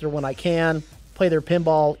swing out there when I can, play their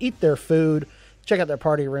pinball, eat their food, check out their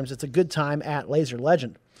party rooms. It's a good time at Laser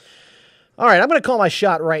Legend. All right, I'm going to call my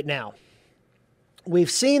shot right now.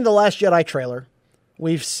 We've seen the Last Jedi trailer.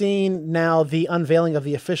 We've seen now the unveiling of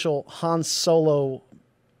the official Han Solo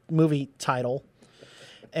movie title.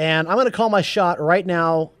 And I'm going to call my shot right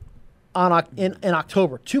now in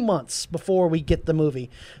October, 2 months before we get the movie.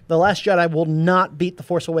 The Last Jedi will not beat The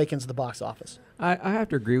Force Awakens at the box office. I have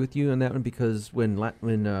to agree with you on that one because when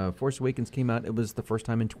Force Awakens came out, it was the first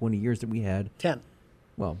time in 20 years that we had 10.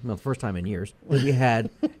 Well, no, the first time in years that we had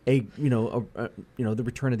the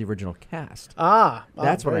return of the original cast.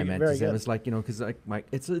 That's what I meant to say. It was like, because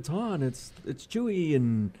it's Han, it's Chewie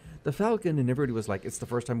and the Falcon, and everybody was like, it's the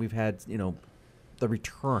first time we've had the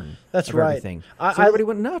return. That's of right. Everything. So everybody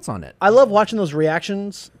went nuts on it. I love watching those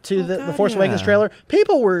reactions to the Force Awakens trailer.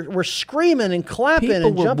 People were screaming and clapping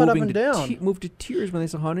and jumping up and down. Moved to tears when they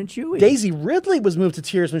saw Han and Chewie. Daisy Ridley was moved to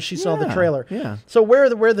tears when she saw the trailer. Yeah. So where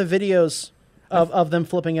are the videos of them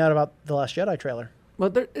flipping out about the Last Jedi trailer?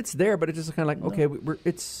 Well, it's there, but it's just kind of like, okay,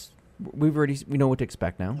 we know what to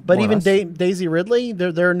expect now. But even Daisy Ridley,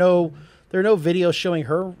 there are no videos showing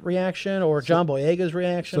her reaction or John Boyega's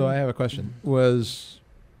reaction. So I have a question: Was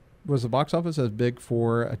the box office as big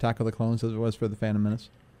for Attack of the Clones as it was for the Phantom Menace?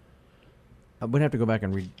 I'm gonna have to go back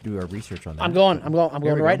and do our research on that. I'm going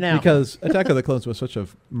right now because Attack of the Clones was such a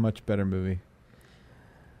much better movie.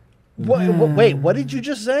 Wait, what did you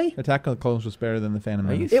just say? Attack of the Clones was better than the Phantom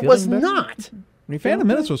Menace. It was not. Phantom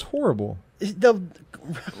Menace was horrible. Attack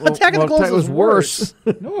of the Clones was worse.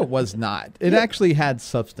 No, it was not. It actually had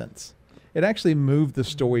substance. It actually moved the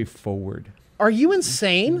story forward. Are you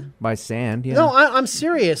insane? By sand, yeah. No, I'm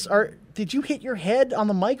serious. Did you hit your head on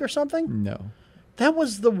the mic or something? No. That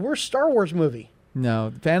was the worst Star Wars movie.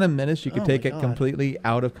 No, Phantom Menace, you could take it completely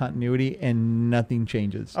out of continuity and nothing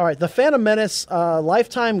changes. All right, the Phantom Menace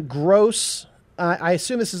lifetime gross, I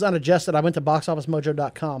assume this is unadjusted. I went to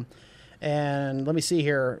boxofficemojo.com, and let me see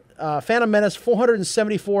here. Phantom Menace,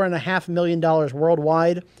 $474.5 million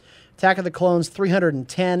worldwide. Attack of the Clones,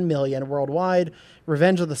 $310 million worldwide.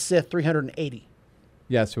 Revenge of the Sith, $380.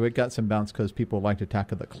 Yeah, so it got some bounce because people liked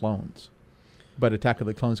Attack of the Clones. But Attack of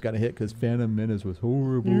the Clones got a hit because Phantom Menace was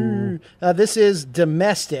horrible. This is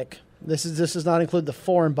domestic. This does not include the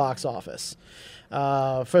foreign box office.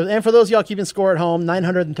 For those of y'all keeping score at home,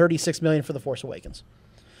 $936 million for The Force Awakens.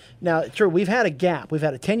 Now, true, we've had a gap. We've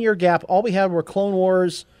had a 10-year gap. All we had were Clone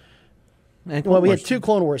Wars. We had 2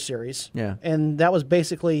 Clone Wars series. Yeah. And that was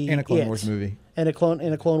basically And a Clone Wars movie. And a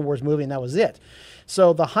Clone Wars movie, and that was it.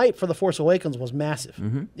 So the hype for The Force Awakens was massive.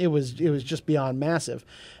 Mm-hmm. It was just beyond massive.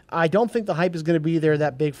 I don't think the hype is going to be there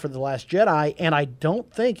that big for The Last Jedi, and I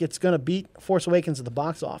don't think it's going to beat Force Awakens at the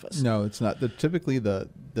box office. No, it's not. Typically the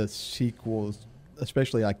sequels,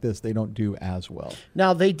 especially like this, they don't do as well.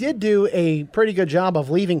 Now, they did do a pretty good job of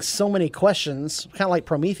leaving so many questions, kind of like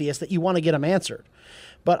Prometheus, that you want to get them answered.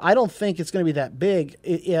 But I don't think it's going to be that big.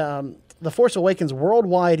 The Force Awakens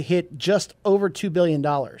worldwide hit just over $2 billion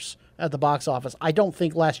at the box office. I don't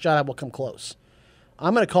think Last Jedi will come close.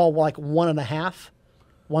 I'm going to call like 1.5,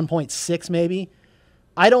 1.6 maybe.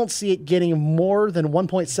 I don't see it getting more than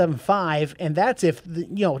 1.75, and that's if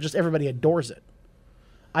just everybody adores it.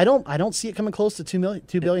 I don't see it coming close to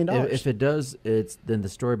 $2 billion. If it does, then the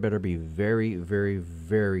story better be very, very,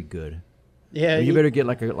 very good. Yeah, you better get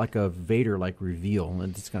like a Vader reveal,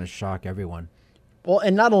 and it's going to shock everyone. Well,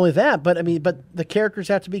 and not only that, but the characters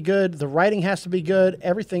have to be good, the writing has to be good,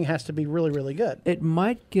 everything has to be really, really good. It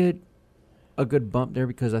might get a good bump there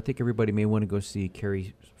because I think everybody may want to go see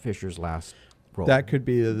Carrie Fisher's last role. That could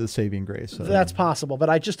be the saving grace. That's possible, but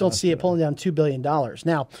I just don't see it pulling down $2 billion.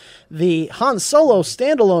 Now, the Han Solo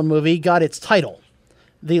standalone movie got its title.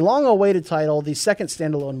 The long-awaited title, the second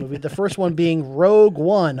standalone movie, the first one being Rogue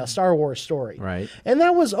One, a Star Wars story. Right. And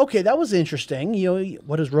that was, okay, that was interesting. You know,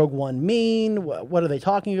 what does Rogue One mean? What are they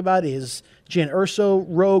talking about? Is Jyn Erso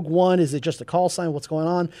Rogue One? Is it just a call sign? What's going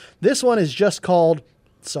on? This one is just called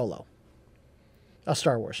Solo, a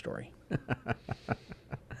Star Wars story.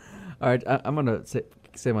 All right, I'm going to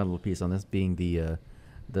say my little piece on this, being the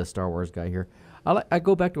Star Wars guy here. I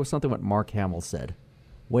go back to something what Mark Hamill said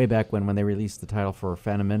way back when they released the title for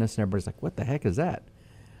Phantom Menace, and everybody's like, what the heck is that?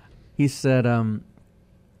 He said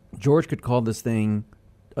George could call this thing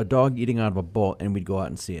a dog eating out of a bowl, and we'd go out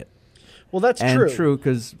and see it. Well, that's and true. True,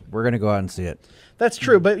 because we're going to go out and see it. That's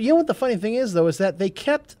true, but you know what the funny thing is, though, is that they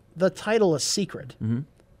kept the title a secret.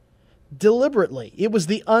 Deliberately. It was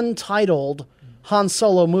the untitled Han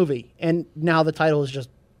Solo movie, and now the title is just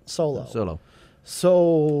Solo.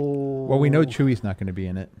 So... Well, we know Chewie's not going to be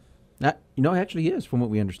in it. Actually he is, from what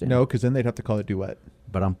we understand. No, because then they'd have to call it Duet.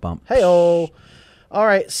 But I'm bumped. Hey-oh. All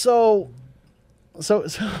right, so we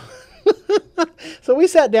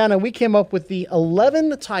sat down and we came up with the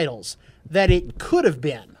 11 titles that it could have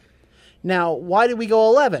been. Now, why did we go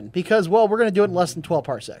 11? Because, well, we're going to do it in less than 12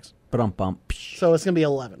 parsecs. But I'm bumped. So it's going to be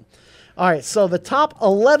 11. All right, so the top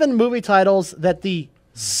 11 movie titles that the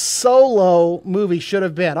Solo movie should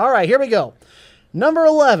have been. All right, here we go. Number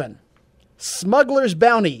 11, Smuggler's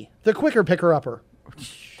Bounty, The Quicker Picker-Upper.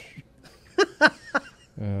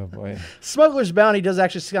 Oh, boy. Smuggler's Bounty does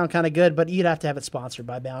actually sound kind of good, but you'd have to have it sponsored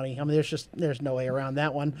by Bounty. I mean, there's no way around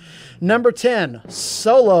that one. Number 10,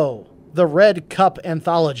 Solo, The Red Cup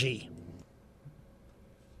Anthology.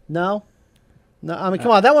 No? No, I mean, come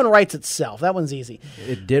on. That one writes itself. That one's easy.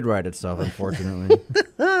 It did write itself, unfortunately.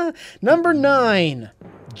 Number 9,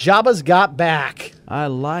 Jabba's Got Back. I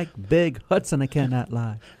like Big Hudson, I cannot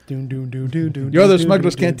lie. Your other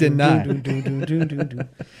smugglers can't deny.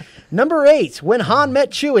 Number 8, When Han Met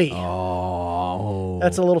Chewie. Oh.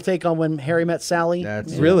 That's a little take on When Harry Met Sally.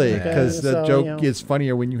 That's Really? Okay, Because the so, joke is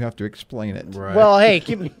funnier when you have to explain it. Right. Well, hey,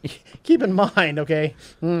 keep in mind, okay?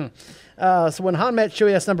 So When Han Met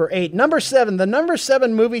Chewie, that's number 8. Number 7, the number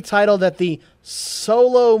 7 movie title that the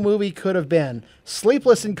Solo movie could have been,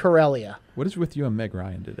 Sleepless in Corellia. What is with you and Meg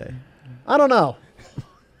Ryan today? I don't know.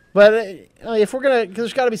 But if we're going to, because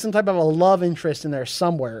there's got to be some type of a love interest in there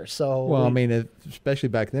somewhere. So, Well, I mean, especially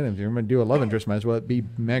back then, if you're going to do a love interest, might as well be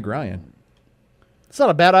Meg Ryan. it's not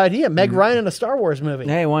a bad idea. Meg Ryan in a Star Wars movie.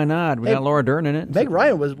 Hey, why not? We got Laura Dern in it. Meg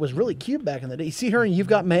Ryan was really cute back in the day. You see her in You've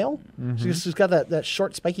Got Mail? She's got that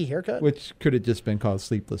short, spiky haircut. Which could have just been called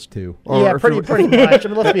Sleepless, too. Yeah, pretty much. I mean,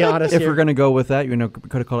 let's be honest If here. we're going to go with that,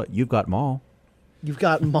 could have called it You've Got Maul. You've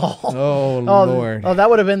Got Maul. Oh, Lord. Oh, that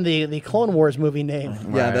would have been the Clone Wars movie name.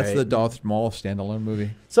 Yeah, that's Right. the Darth Maul standalone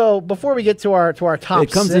movie. So before we get to our top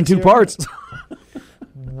It comes 6 in 2 here- parts.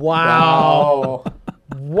 Wow.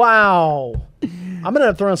 Wow. I'm going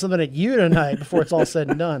to throw something at you tonight before it's all said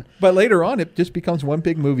and done. But later on, it just becomes one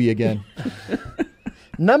big movie again.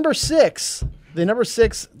 Number 6. The number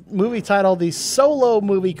 6 movie title, the Solo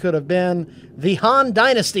movie could have been The Han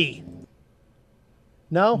Dynasty.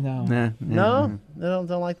 No? No? They don't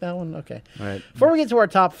like that one? Okay. All right. Before we get to our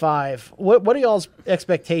top 5, what are y'all's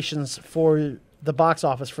expectations for the box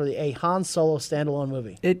office for a Han Solo standalone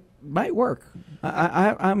movie? It might work.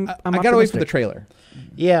 I'm I got to wait for the trailer.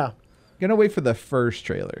 Yeah. Gonna wait for the first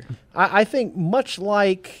trailer. I think much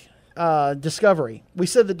like Discovery. We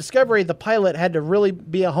said that Discovery, the pilot, had to really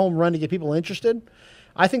be a home run to get people interested.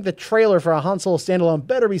 I think the trailer for a Han Solo standalone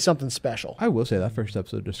better be something special. I will say that first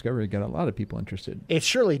episode of Discovery got a lot of people interested. It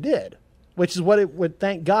surely did, which is what it would.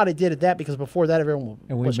 Thank God it did at that, because before that everyone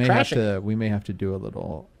And was trashing. we may have to do a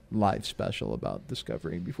little live special about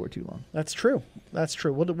Discovery before too long. That's true. That's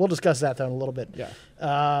true. We'll discuss that though in a little bit.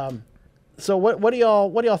 Yeah. So what do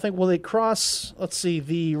y'all think? Will it cross? Let's see.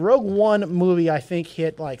 The Rogue One movie I think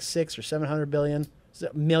hit like 600 or 700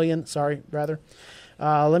 million. Sorry, rather.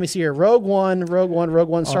 Let me see here. Rogue One.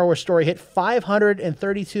 Star Wars story hit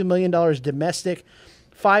 $532 million domestic,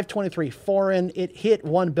 $523 foreign. It hit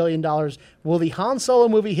 $1 billion. Will the Han Solo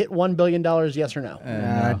movie hit $1 billion? Yes or no?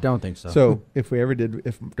 I don't think so. So if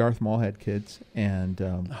Darth Maul had kids and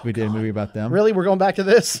we did a movie about them, Really, we're going back to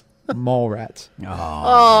this? Mall rats.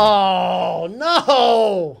 Oh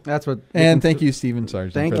no! That's what. And thank you, Steven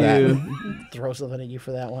Sargent. Thank for you. That. Throw something at you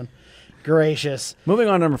for that one. Gracious. Moving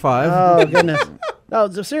on to number 5. Oh goodness. No,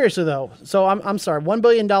 seriously though. So I'm sorry. $1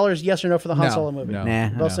 billion, yes or no for the Han No, Solo movie? no. Nah.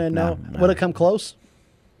 Both saying no. Would it come close?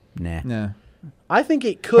 Nah. Nah. I think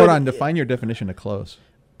it could. Hold on, define your definition of close.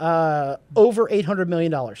 Over $800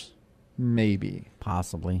 million. Maybe.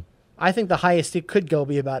 Possibly. I think the highest it could go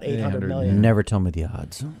be about 800 million. Never tell me the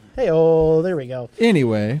odds. Hey, oh, there we go.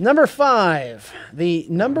 Anyway. Number 5. The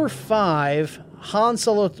number 5 Han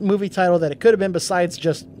Solo movie title that it could have been besides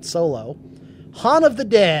just Solo. Han of the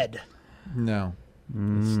Dead. No.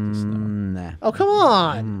 Nah. Oh, come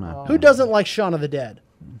on. Who doesn't like Shaun of the Dead?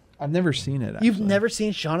 I've never seen it, actually. You've never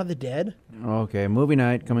seen Shaun of the Dead? Okay, movie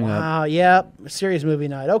night coming up. Wow, yep. Serious movie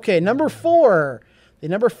night. Okay, number 4. The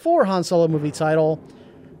number 4 Han Solo movie title.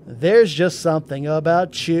 There's just something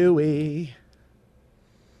about Chewie.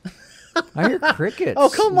 I hear crickets. Oh,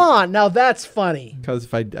 come on. Now that's funny. Because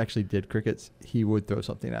if I actually did crickets, he would throw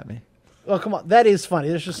something at me. Oh, come on. That is funny.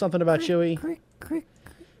 There's just something about Chewie. Crick.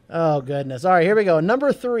 Oh, goodness. All right, here we go.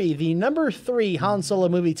 Number 3. The number 3 Han Solo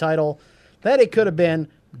movie title that it could have been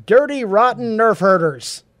Dirty Rotten Nerf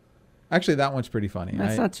Herders. Actually, that one's pretty funny.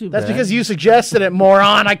 That's not too bad. That's because you suggested it,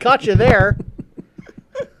 moron. I caught you there.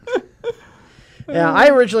 Yeah, I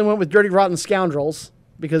originally went with Dirty Rotten Scoundrels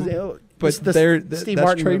because but Steve that's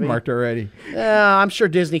Martin trademarked movie. already. Yeah, I'm sure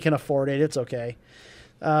Disney can afford it. It's okay.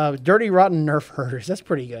 Dirty Rotten Nerf Herders. That's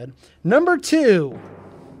pretty good. Number 2.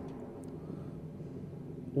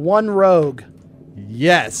 One Rogue.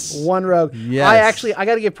 Yes. One Rogue. Yes. I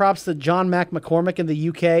got to give props to John McCormick in the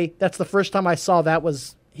UK. That's the first time I saw that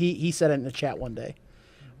was he said it in the chat one day.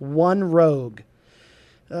 One Rogue.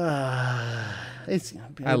 I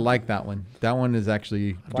like that one. That one is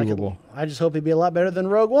actually doable. I just hope he'd be a lot better than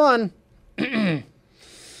Rogue One. I'm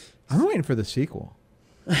waiting for the sequel.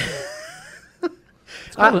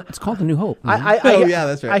 It's called The New Hope. Yeah,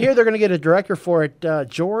 that's right. I hear they're going to get a director for it.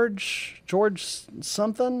 George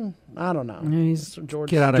something. I don't know. He's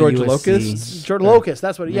George Locust. George Locust.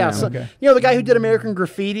 That's what. Yeah. Yeah, So, okay. the guy who did American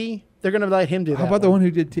Graffiti. They're going to let him do that. How about the one who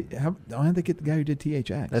did? Why didn't they get the guy who did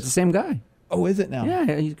THX? That's the same guy. Oh, is it now?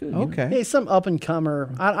 Yeah, he's good. Okay. Hey, some up and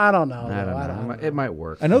comer. I don't know. I don't know. It might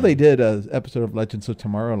work. I know they did an episode of Legends of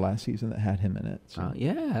Tomorrow last season that had him in it. So.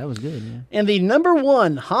 Yeah, that was good. Yeah. And the number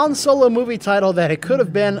 1 Han Solo movie title that it could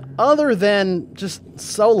have been other than just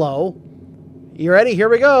Solo. You ready? Here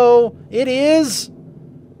we go. It is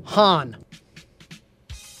Han.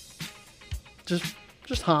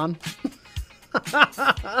 Just Han.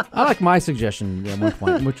 I like my suggestion at one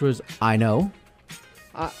point, which was I Know.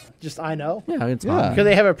 I Know. Yeah, it's Yeah. fine. Could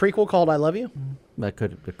they have a prequel called I Love You? That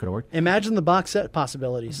could have worked. Imagine the box set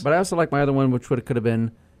possibilities. But I also like my other one, which could have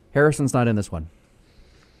been Harrison's not in this one.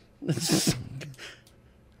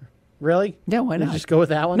 Really? Yeah, why not? Just go with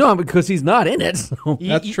that one? No, because he's not in it. So.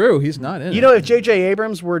 That's true. He's not in it. You know, if J.J.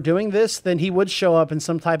 Abrams were doing this, then he would show up in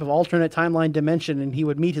some type of alternate timeline dimension, and he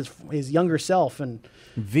would meet his younger self and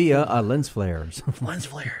Via lens flares. lens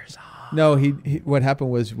flares. No, he what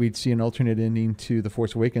happened was we'd see an alternate ending to The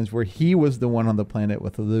Force Awakens where he was the one on the planet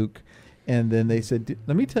with Luke. And then they said,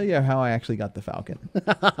 let me tell you how I actually got the Falcon.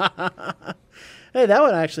 Hey, that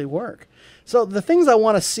would actually work. So the things I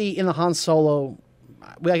want to see in the Han Solo,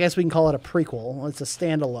 I guess we can call it a prequel. It's a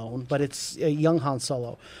standalone, but it's a young Han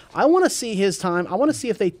Solo. I want to see his time. I want to see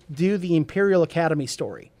if they do the Imperial Academy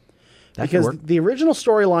story. Because the original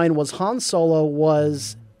storyline was Han Solo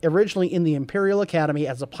was originally in the Imperial Academy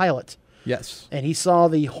as a pilot. Yes. And he saw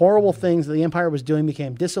the horrible things that the Empire was doing,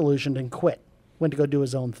 became disillusioned, and quit. Went to go do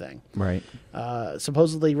his own thing. Right.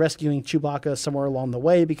 Supposedly rescuing Chewbacca somewhere along the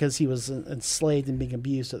way because he was enslaved and being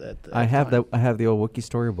abused at that. I have the old Wookiee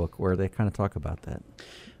storybook where they kind of talk about that.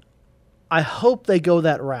 I hope they go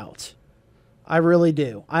that route. I really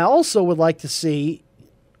do. I also would like to see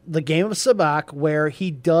the game of Sabacc where he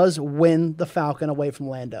does win the Falcon away from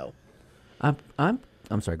Lando. I'm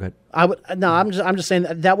sorry. Go ahead. I'm just saying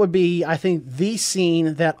that would be, I think, the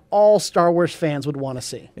scene that all Star Wars fans would want to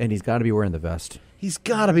see. And he's got to be wearing the vest. He's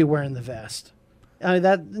got to be wearing the vest. I mean,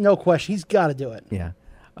 that no question. He's got to do it. Yeah.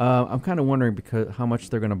 I'm kind of wondering because how much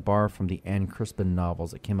they're going to borrow from the Anne Crispin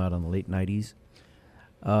novels that came out in the late 90s,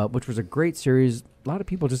 which was a great series. A lot of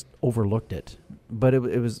people just overlooked it, but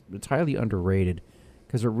it's highly underrated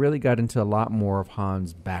because it really got into a lot more of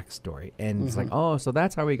Han's backstory. And it's like, oh, so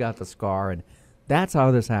that's how he got the scar, and that's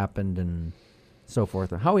how this happened, and so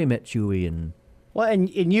forth, and how he met Chewie. And well, and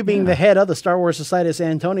you being the head of the Star Wars Society of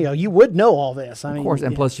San Antonio, you would know all this. Of course,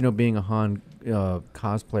 and plus, being a Han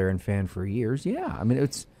cosplayer and fan for years, I mean,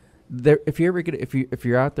 it's there. If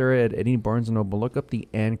you're out there at any Barnes and Noble, look up the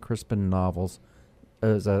Anne Crispin novels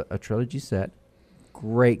as a trilogy set.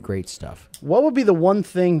 Great stuff. What would be the one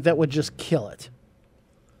thing that would just kill it?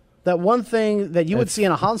 That one thing that you would see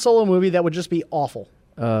in a Han Solo movie that would just be awful.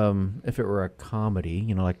 If it were a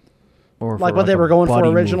comedy, like what they were going for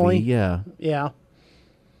originally. Movie, yeah.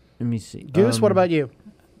 Let me see. Goose, what about you?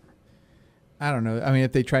 I don't know. I mean,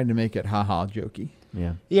 if they tried to make it haha jokey.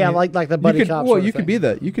 Yeah. Yeah, I mean, like the buddy cop. Well, you could be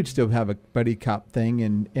you could still have a buddy cop thing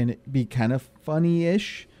and it be kind of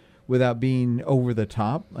funny-ish without being over the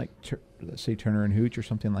top, like let's say Turner and Hooch or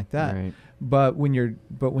something like that. Right. But when you're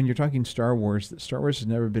talking Star Wars has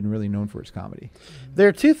never been really known for its comedy. There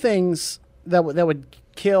are two things that would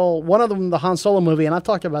kill. One of them, the Han Solo movie, and I've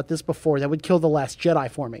talked about this before. That would kill The Last Jedi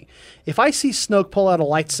for me. If I see Snoke pull out a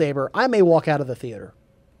lightsaber, I may walk out of the theater.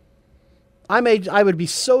 I would be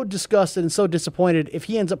so disgusted and so disappointed if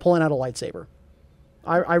he ends up pulling out a lightsaber.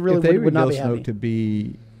 I really would not be happy. Snoke to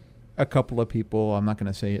be a couple of people, I'm not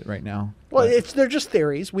going to say it right now. Well, they're just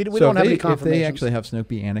theories. We don't have any confirmations. If they actually have Snoke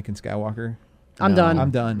be Anakin Skywalker, I'm done.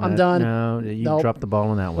 I'm done. No, you dropped the ball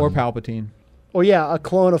on that one. Or Palpatine. Or yeah, a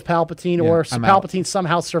clone of Palpatine, Yeah, or I'm Palpatine out.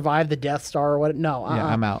 somehow survived the Death Star or what? No, Yeah,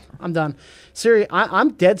 I'm out. I'm done.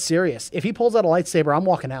 I'm dead serious. If he pulls out a lightsaber, I'm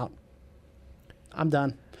walking out. I'm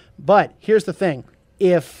done. But here's the thing.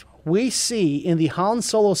 If we see in the Han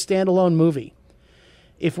Solo standalone movie,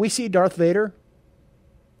 if we see Darth Vader,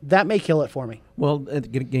 that may kill it for me. Well,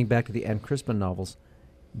 getting back to the Anne Crispin novels,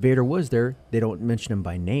 Vader was there. They don't mention him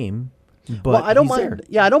by name, but I don't he's mind. there.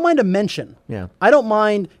 Yeah, I don't mind a mention. Yeah. I don't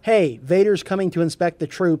mind. Hey, Vader's coming to inspect the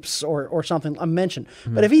troops or something. A mention.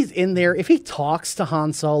 Mm-hmm. But if he's in there, if he talks to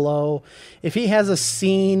Han Solo, if he has a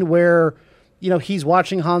scene where he's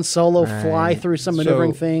watching Han Solo fly through some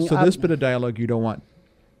maneuvering thing. So this bit of dialogue you don't want.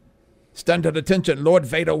 Stand at attention. Lord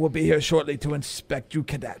Vader will be here shortly to inspect you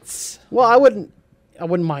cadets. Well, I wouldn't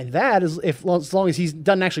mind that as long as he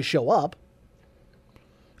doesn't actually show up.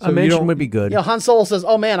 So a mention would be good. Han Solo says,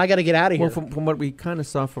 "Oh man, I got to get out of here." Well, from what we kind of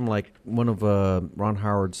saw from like one of Ron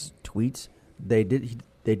Howard's tweets, they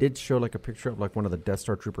did show like a picture of like one of the Death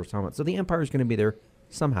Star troopers' helmets. So the Empire is going to be there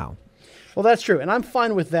somehow. Well, that's true, and I'm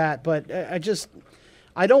fine with that. But I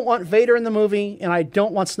don't want Vader in the movie, and I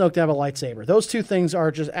don't want Snoke to have a lightsaber. Those two things are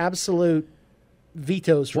just absolute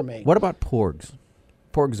vetoes for me. What about Porgs?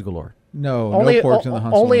 Porgs galore. No porgs in the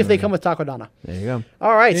Han Solo only if they movie. come with Takodana. There you go.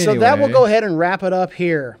 All right, so that will Anyway. go ahead and wrap it up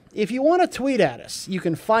here. If you want to tweet at us, you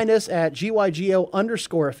can find us at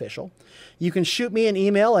GYGO_official. You can shoot me an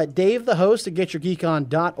email at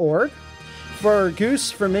davethehost@getyourgeekon.org. For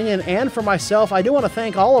Goose, for Minion, and for myself, I do want to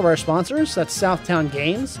thank all of our sponsors. That's Southtown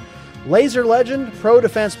Games, Laser Legend, Pro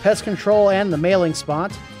Defense Pest Control, and The Mailing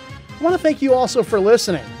Spot. I want to thank you also for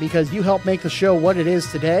listening because you help make the show what it is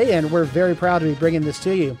today, and we're very proud to be bringing this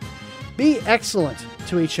to you. Be excellent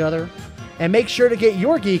to each other, and make sure to get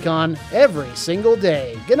your geek on every single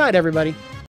day. Good night, everybody.